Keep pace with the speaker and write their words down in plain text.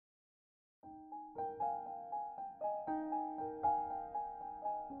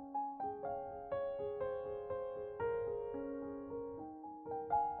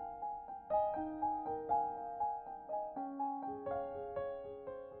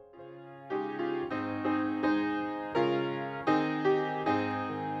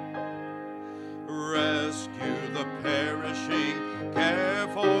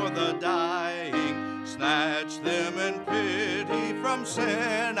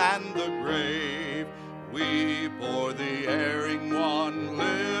and the grave. Weep o'er the erring one,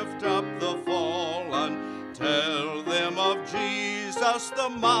 lift up the fallen, tell them of Jesus the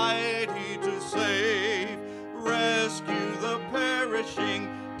mighty to save. Rescue the perishing,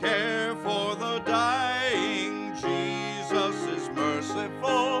 care for the dying. Jesus is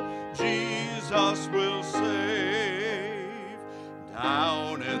merciful, Jesus will save.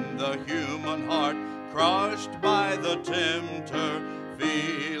 Down in the human heart, crushed by the tempter,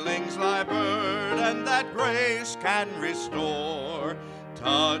 feelings lie burdened that grace can restore.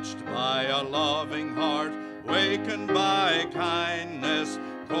 Touched by a loving heart, wakened by kindness,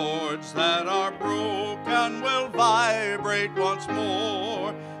 chords that are broken will vibrate once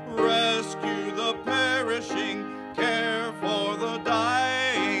more. Rescue the perishing, care for the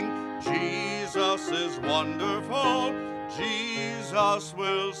dying. Jesus is wonderful, Jesus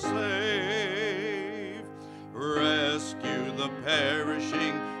will save. Rescue the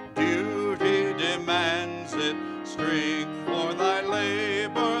perishing, duty demands it. Strength for thy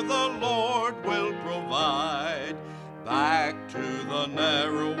labor the Lord will provide. Back to the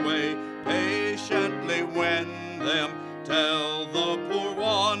narrow way, patiently wend them. Tell the poor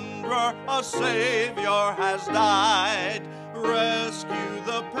wanderer a Savior has died. Rescue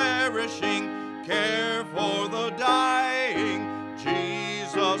the perishing, care for the dying.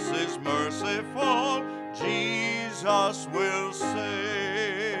 Jesus is merciful, Jesus will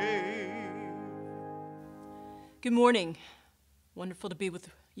save. Good morning. Wonderful to be with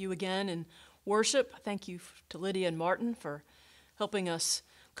you again in worship. Thank you to Lydia and Martin for helping us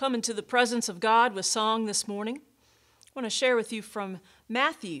come into the presence of God with song this morning. I want to share with you from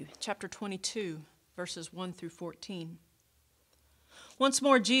Matthew chapter 22, verses 1 through 14. Once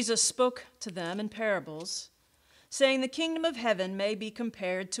more Jesus spoke to them in parables, saying, "The kingdom of heaven may be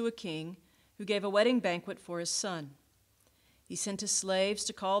compared to a king who gave a wedding banquet for his son. He sent his slaves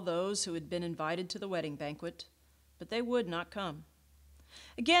to call those who had been invited to the wedding banquet, but they would not come.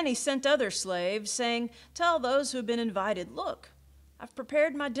 Again he sent other slaves, saying, 'Tell those who have been invited, look, I've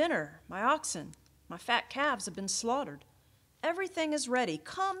prepared my dinner, my oxen, my fat calves have been slaughtered. Everything is ready.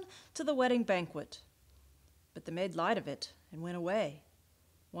 Come to the wedding banquet.' But they made light of it and went away,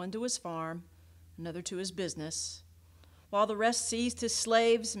 one to his farm, another to his business, while the rest seized his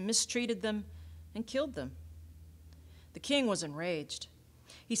slaves, mistreated them, and killed them. The king was enraged.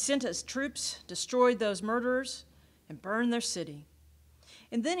 He sent his troops, destroyed those murderers, and burned their city.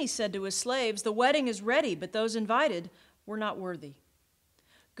 And then he said to his slaves, 'The wedding is ready, but those invited were not worthy.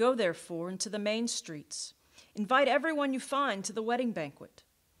 Go therefore into the main streets. Invite everyone you find to the wedding banquet.'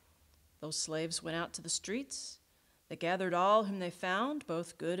 Those slaves went out to the streets. They gathered all whom they found,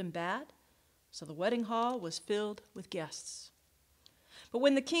 both good and bad. So the wedding hall was filled with guests. But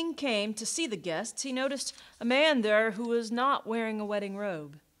when the king came to see the guests, he noticed a man there who was not wearing a wedding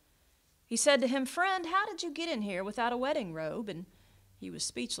robe. He said to him, 'Friend, how did you get in here without a wedding robe?' And he was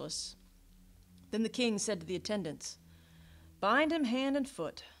speechless. Then the king said to the attendants, 'Bind him hand and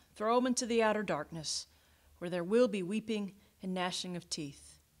foot, throw him into the outer darkness, where there will be weeping and gnashing of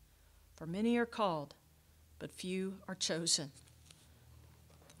teeth. For many are called, but few are chosen.'"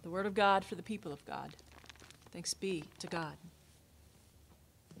 The word of God for the people of God. Thanks be to God.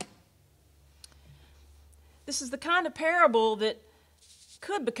 This is the kind of parable that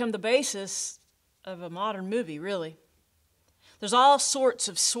could become the basis of a modern movie, really. There's all sorts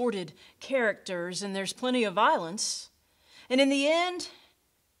of sordid characters, and there's plenty of violence. And in the end,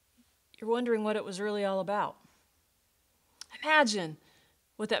 you're wondering what it was really all about. Imagine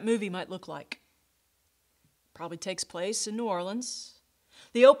what that movie might look like. Probably takes place in New Orleans.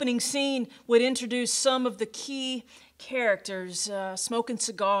 The opening scene would introduce some of the key characters, smoking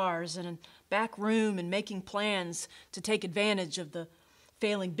cigars in a back room and making plans to take advantage of the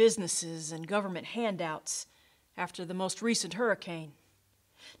failing businesses and government handouts after the most recent hurricane.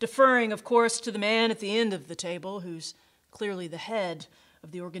 Deferring, of course, to the man at the end of the table, who's clearly the head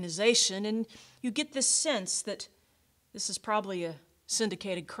of the organization, and you get this sense that this is probably a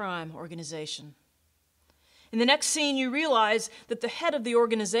syndicated crime organization. In the next scene, you realize that the head of the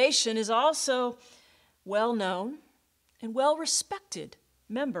organization is also well-known and well-respected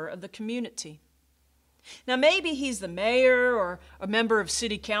member of the community. Now, maybe he's the mayor or a member of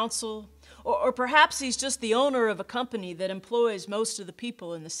city council, or perhaps he's just the owner of a company that employs most of the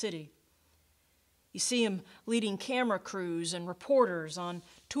people in the city. You see him leading camera crews and reporters on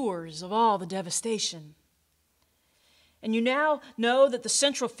tours of all the devastation. And you now know that the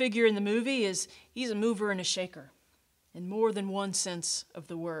central figure in the movie he's a mover and a shaker, in more than one sense of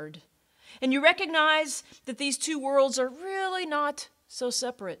the word. And you recognize that these two worlds are really not so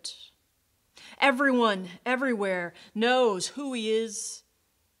separate. Everyone, everywhere, knows who he is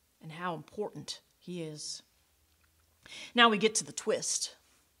and how important he is. Now we get to the twist.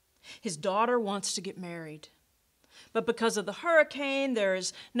 His daughter wants to get married, but because of the hurricane, there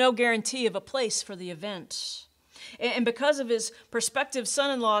is no guarantee of a place for the event. And because of his prospective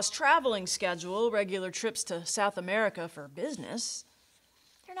son-in-law's traveling schedule, regular trips to South America for business,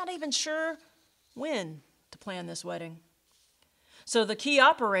 they're not even sure when to plan this wedding. So the key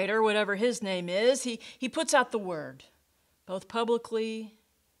operator, whatever his name is, he puts out the word, both publicly,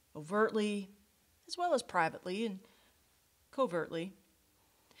 overtly, as well as privately and covertly.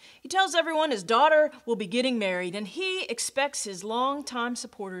 He tells everyone his daughter will be getting married, and he expects his longtime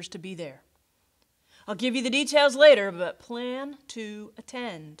supporters to be there. I'll give you the details later, but plan to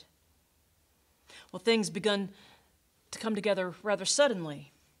attend. Well, things begun to come together rather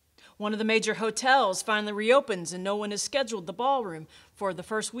suddenly. One of the major hotels finally reopens, and no one has scheduled the ballroom for the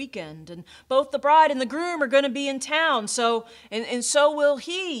first weekend. And both the bride and the groom are going to be in town, so will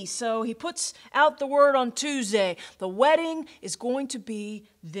he. So he puts out the word on Tuesday. The wedding is going to be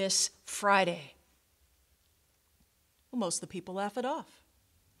this Friday. Well, most of the people laugh it off.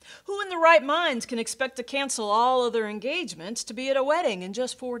 Who in their right minds can expect to cancel all other engagements to be at a wedding in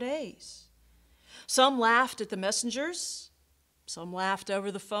just 4 days? Some laughed at the messengers. Some laughed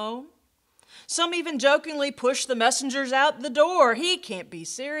over the phone. Some even jokingly pushed the messengers out the door. He can't be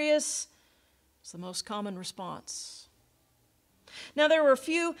serious. It's the most common response. Now, there were a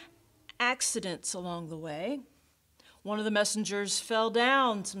few accidents along the way. One of the messengers fell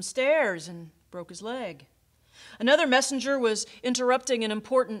down some stairs and broke his leg. Another messenger was interrupting an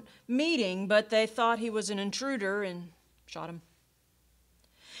important meeting, but they thought he was an intruder and shot him.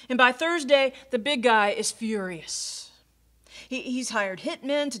 And by Thursday, the big guy is furious. He's hired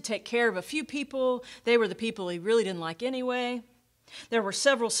hitmen to take care of a few people. They were the people he really didn't like anyway. There were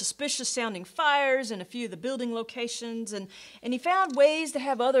several suspicious-sounding fires in a few of the building locations, and he found ways to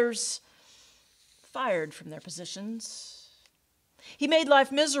have others fired from their positions. He made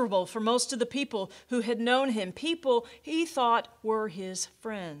life miserable for most of the people who had known him, people he thought were his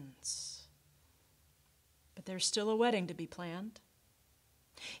friends. But there's still a wedding to be planned.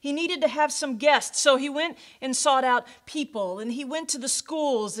 He needed to have some guests, so he went and sought out people, and he went to the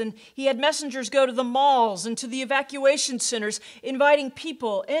schools, and he had messengers go to the malls and to the evacuation centers, inviting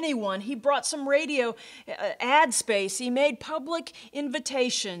people, anyone. He brought some radio ad space. He made public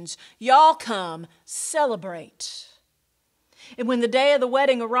invitations. Y'all come, celebrate. And when the day of the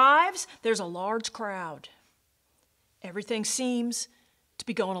wedding arrives, there's a large crowd. Everything seems to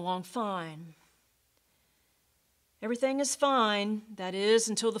be going along fine. Everything is fine, that is,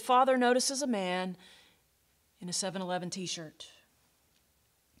 until the father notices a man in a 7-Eleven t-shirt.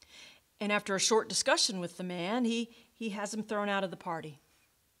 And after a short discussion with the man, he has him thrown out of the party.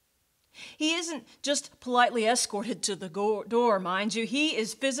 He isn't just politely escorted to the door, mind you. He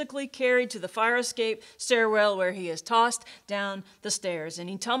is physically carried to the fire escape stairwell where he is tossed down the stairs, and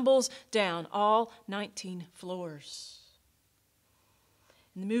he tumbles down all 19 floors.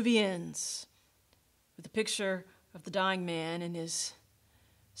 And the movie ends with a picture of the dying man in his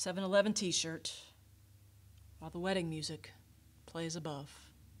 7-Eleven t-shirt while the wedding music plays above.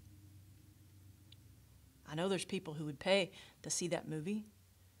 I know there's people who would pay to see that movie.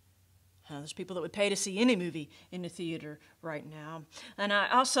 There's people that would pay to see any movie in the theater right now. And I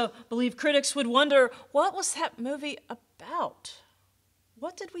also believe critics would wonder, what was that movie about?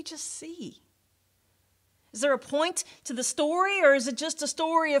 What did we just see? Is there a point to the story, or is it just a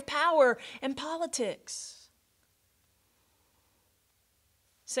story of power and politics?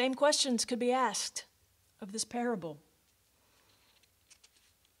 Same questions could be asked of this parable.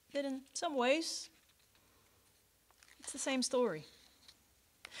 That in some ways, it's the same story.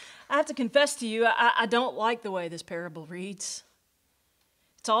 I have to confess to you, I don't like the way this parable reads.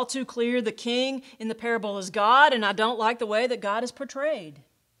 It's all too clear the king in the parable is God, and I don't like the way that God is portrayed.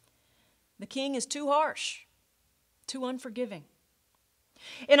 The king is too harsh, too unforgiving.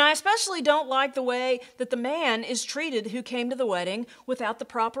 And I especially don't like the way that the man is treated who came to the wedding without the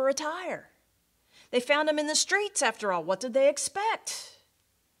proper attire. They found him in the streets, after all. What did they expect?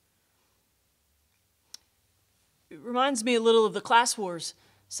 It reminds me a little of the class wars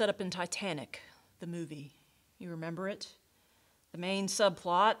set up in Titanic, the movie. You remember it? The main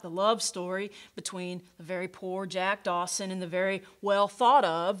subplot, the love story between the very poor Jack Dawson and the very well thought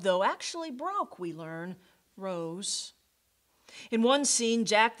of, though actually broke, we learn, Rose. In one scene,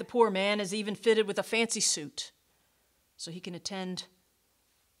 Jack, the poor man, is even fitted with a fancy suit so he can attend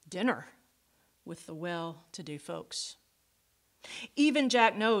dinner with the well-to-do folks. Even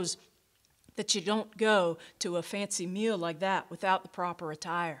Jack knows that you don't go to a fancy meal like that without the proper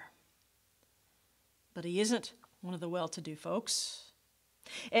attire. But he isn't one of the well-to-do folks.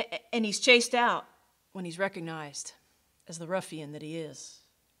 And he's chased out when he's recognized as the ruffian that he is.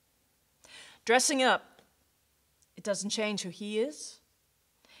 Dressing up, it doesn't change who he is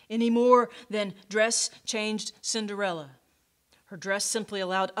any more than dress changed Cinderella. Her dress simply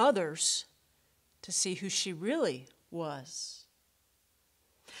allowed others to see who she really was.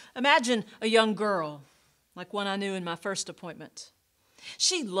 Imagine a young girl, like one I knew in my first appointment.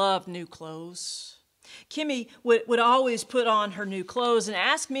 She loved new clothes. Kimmy would always put on her new clothes and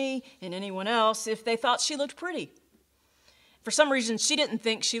ask me and anyone else if they thought she looked pretty. For some reason, she didn't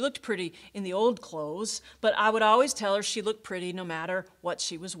think she looked pretty in the old clothes, but I would always tell her she looked pretty no matter what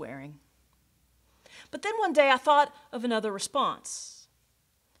she was wearing. But then one day I thought of another response.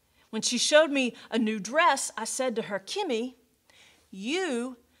 When she showed me a new dress, I said to her, "Kimmy,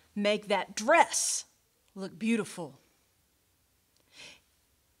 you make that dress look beautiful."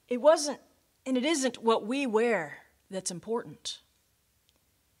 It wasn't, and it isn't what we wear that's important.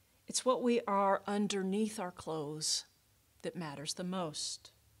 It's what we are underneath our clothes that matters the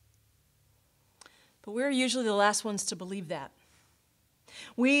most. But we're usually the last ones to believe that.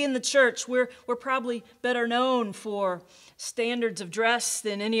 We in the church, we're probably better known for standards of dress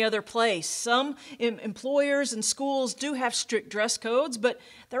than any other place. Some employers and schools do have strict dress codes, but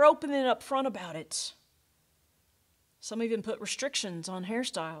they're open and upfront about it. Some even put restrictions on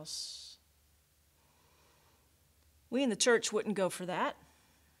hairstyles. We in the church wouldn't go for that,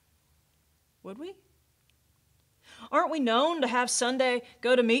 would we? Aren't we known to have Sunday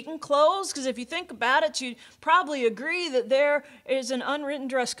go-to-meeting clothes? Because if you think about it, you'd probably agree that there is an unwritten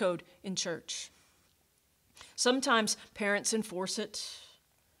dress code in church. Sometimes parents enforce it,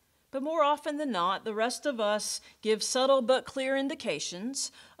 but more often than not, the rest of us give subtle but clear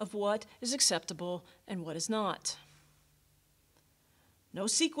indications of what is acceptable and what is not. No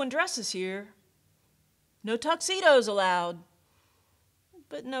sequin dresses here, no tuxedos allowed,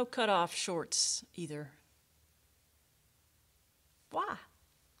 but no cut-off shorts either. Why?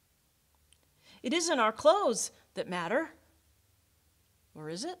 It isn't our clothes that matter, or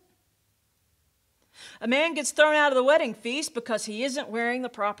is it? A man gets thrown out of the wedding feast because he isn't wearing the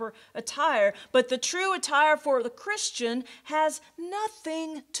proper attire, but the true attire for the Christian has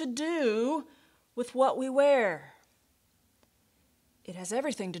nothing to do with what we wear. It has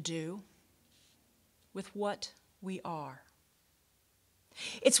everything to do with what we are.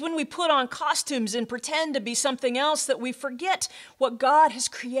 It's when we put on costumes and pretend to be something else that we forget what God has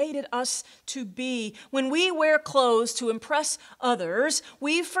created us to be. When we wear clothes to impress others,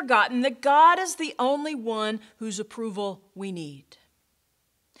 we've forgotten that God is the only one whose approval we need.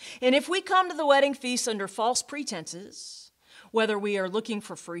 And if we come to the wedding feast under false pretenses, whether we are looking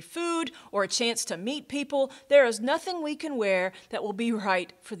for free food or a chance to meet people, there is nothing we can wear that will be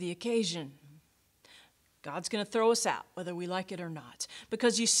right for the occasion. God's going to throw us out, whether we like it or not.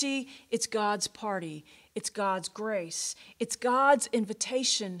 Because you see, it's God's party. It's God's grace. It's God's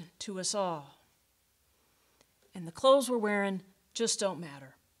invitation to us all. And the clothes we're wearing just don't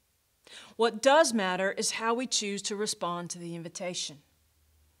matter. What does matter is how we choose to respond to the invitation.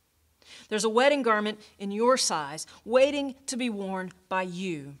 There's a wedding garment in your size waiting to be worn by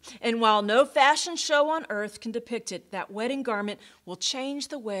you. And while no fashion show on earth can depict it, that wedding garment will change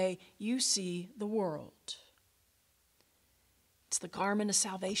the way you see the world. It's the garment of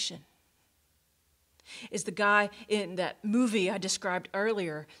salvation. As the guy in that movie I described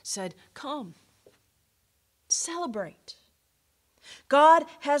earlier said, "Come, celebrate. God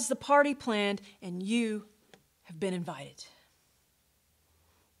has the party planned and you have been invited."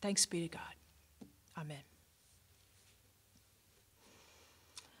 Thanks be to God. Amen.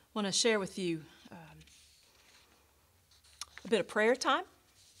 I want to share with you a bit of prayer time,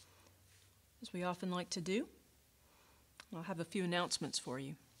 as we often like to do. I'll have a few announcements for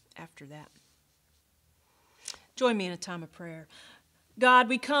you after that. Join me in a time of prayer. God,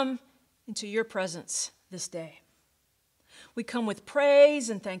 we come into your presence this day. We come with praise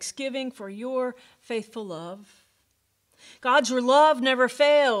and thanksgiving for your faithful love. God, your love never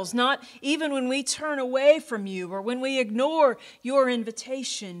fails, not even when we turn away from you or when we ignore your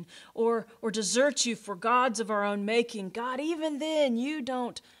invitation or desert you for gods of our own making. God, even then, you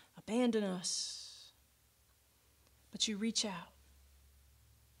don't abandon us, but you reach out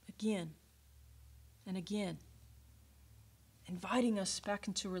again and again, inviting us back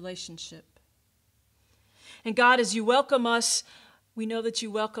into relationship. And God, as you welcome us, we know that you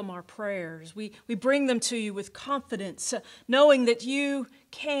welcome our prayers. We bring them to you with confidence, knowing that you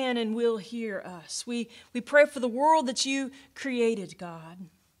can and will hear us. We pray for the world that you created, God.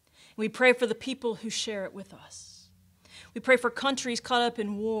 We pray for the people who share it with us. We pray for countries caught up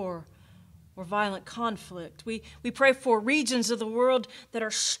in war or violent conflict. We pray for regions of the world that are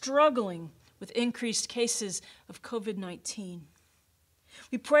struggling with increased cases of COVID-19.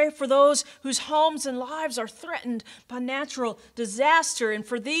 We pray for those whose homes and lives are threatened by natural disaster, and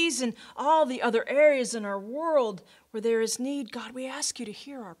for these and all the other areas in our world where there is need. God, we ask you to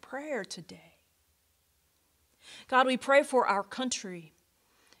hear our prayer today. God, we pray for our country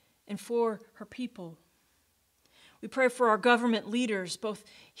and for her people. We pray for our government leaders, both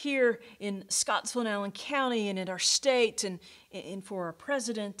here in Scottsville and Allen County and in our state, and for our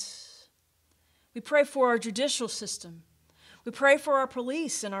president. We pray for our judicial system. We pray for our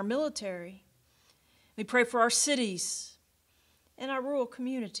police and our military. We pray for our cities and our rural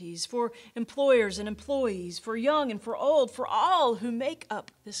communities, for employers and employees, for young and for old, for all who make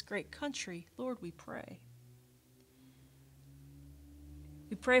up this great country. Lord, we pray.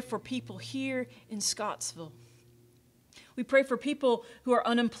 We pray for people here in Scottsville. We pray for people who are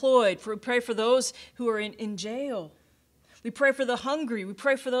unemployed. We pray for those who are in jail. We pray for the hungry. We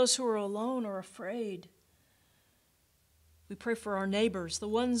pray for those who are alone or afraid. We pray for our neighbors, the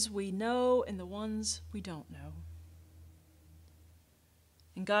ones we know and the ones we don't know.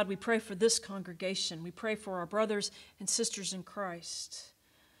 And God, we pray for this congregation. We pray for our brothers and sisters in Christ.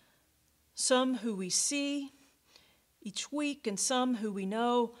 Some who we see each week and some who we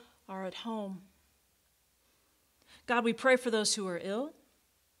know are at home. God, we pray for those who are ill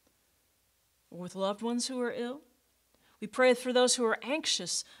or with loved ones who are ill. We pray for those who are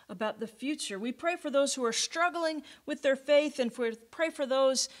anxious about the future. We pray for those who are struggling with their faith, and pray for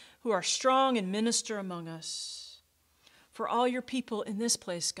those who are strong and minister among us. For all your people in this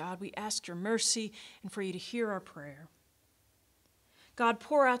place, God, we ask your mercy and for you to hear our prayer. God,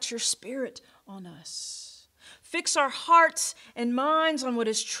 pour out your Spirit on us. Fix our hearts and minds on what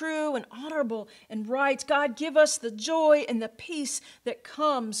is true and honorable and right. God, give us the joy and the peace that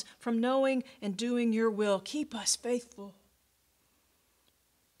comes from knowing and doing your will. Keep us faithful.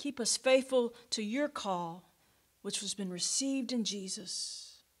 Keep us faithful to your call, which has been received in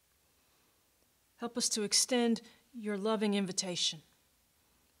Jesus. Help us to extend your loving invitation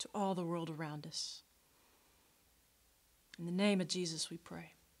to all the world around us. In the name of Jesus we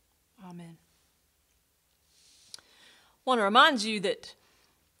pray. Amen. I want to remind you that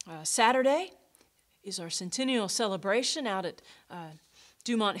Saturday is our centennial celebration out at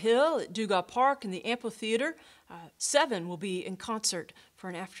Dumont Hill at Dugas Park in the amphitheater. 7 will be in concert for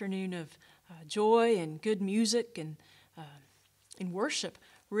an afternoon of joy and good music and in worship,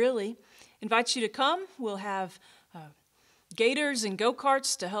 really. Invite you to come. We'll have gators and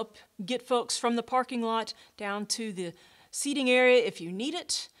go-karts to help get folks from the parking lot down to the seating area if you need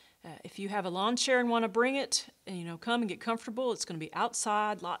it. If you have a lawn chair and want to bring it, and, come and get comfortable. It's going to be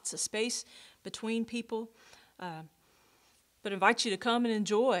outside, lots of space between people. But invite you to come and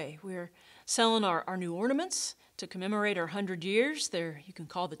enjoy. We're selling our new ornaments to commemorate our 100 years. There, you can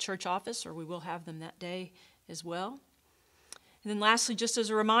call the church office, or we will have them that day as well. And then lastly, just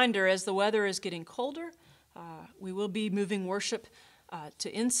as a reminder, as the weather is getting colder, we will be moving worship to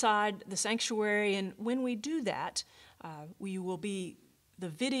inside the sanctuary. And when we do that, the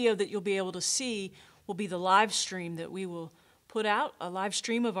video that you'll be able to see will be the live stream that we will put out, a live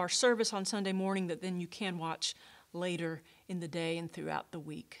stream of our service on Sunday morning that then you can watch later in the day and throughout the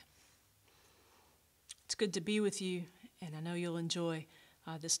week. It's good to be with you, and I know you'll enjoy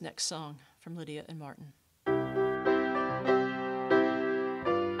this next song from Lydia and Martin.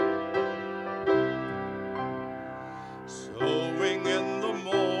 Sowing in the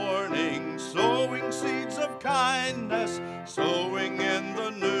morning, sowing seeds of kindness, sowing in the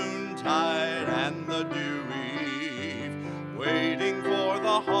noontide and the dew eve, waiting for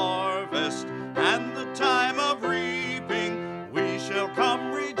the harvest and the time of reaping. We shall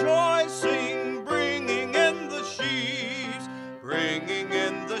come rejoicing, bringing in the sheaves, bringing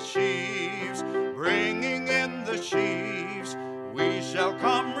in the sheaves, bringing in the sheaves. We shall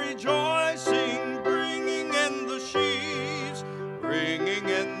come rejoicing, bringing in the sheaves, bringing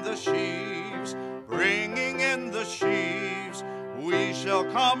in the sheaves, bringing in the sheaves. We shall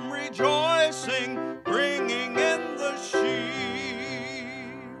come rejoicing, bringing in the sheaves.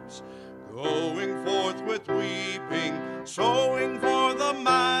 Going forth with weeping, sowing for the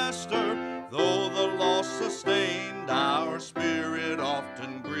Master. Though the loss sustained, our spirit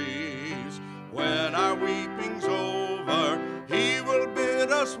often grieves. When our weeping's over, he will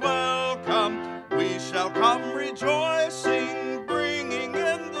bid us welcome. We shall come rejoicing, bringing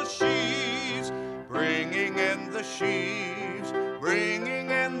in the sheaves, bringing in the sheaves,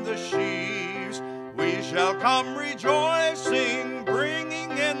 bringing in the sheaves. We shall come rejoicing,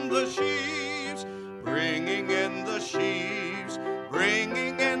 bringing in the sheaves, bringing in the sheaves,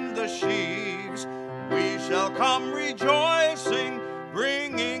 bringing in the sheaves. shall come rejoicing